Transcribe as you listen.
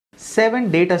7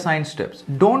 data science tips.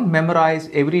 Don't memorize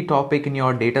every topic in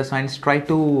your data science. Try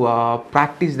to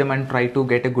practice them and try to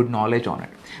get a good knowledge on it.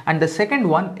 And the second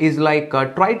one is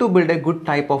try to build a good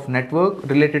type of network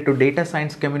related to data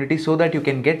science community so that you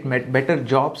can get better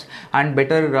jobs and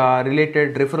better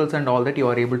related referrals and all that you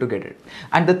are able to get it.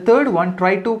 And the third one,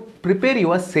 try to prepare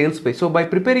your sales pitch. So by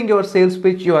preparing your sales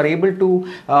pitch, you are able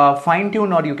to fine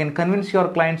tune, or you can convince your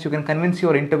clients, you can convince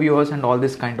your interviewers and all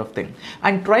this kind of thing.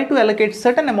 And try to allocate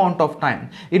certain amount of time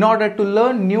in order to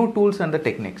learn new tools and the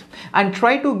techniques, and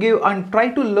try to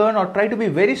learn or try to be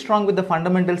very strong with the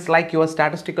fundamentals like your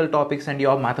statistical topics and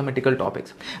your mathematical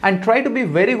topics, and try to be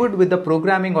very good with the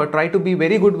programming, or try to be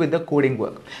very good with the coding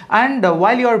work. And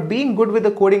while you are being good with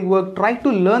the coding work, try to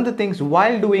learn the things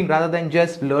while doing rather than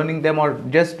just learning them or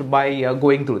just by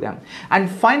going through them. And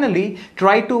finally,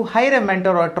 try to hire a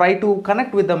mentor or try to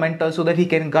connect with the mentor so that he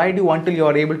can guide you until you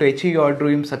are able to achieve your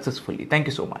dream successfully. Thank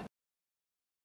you so much.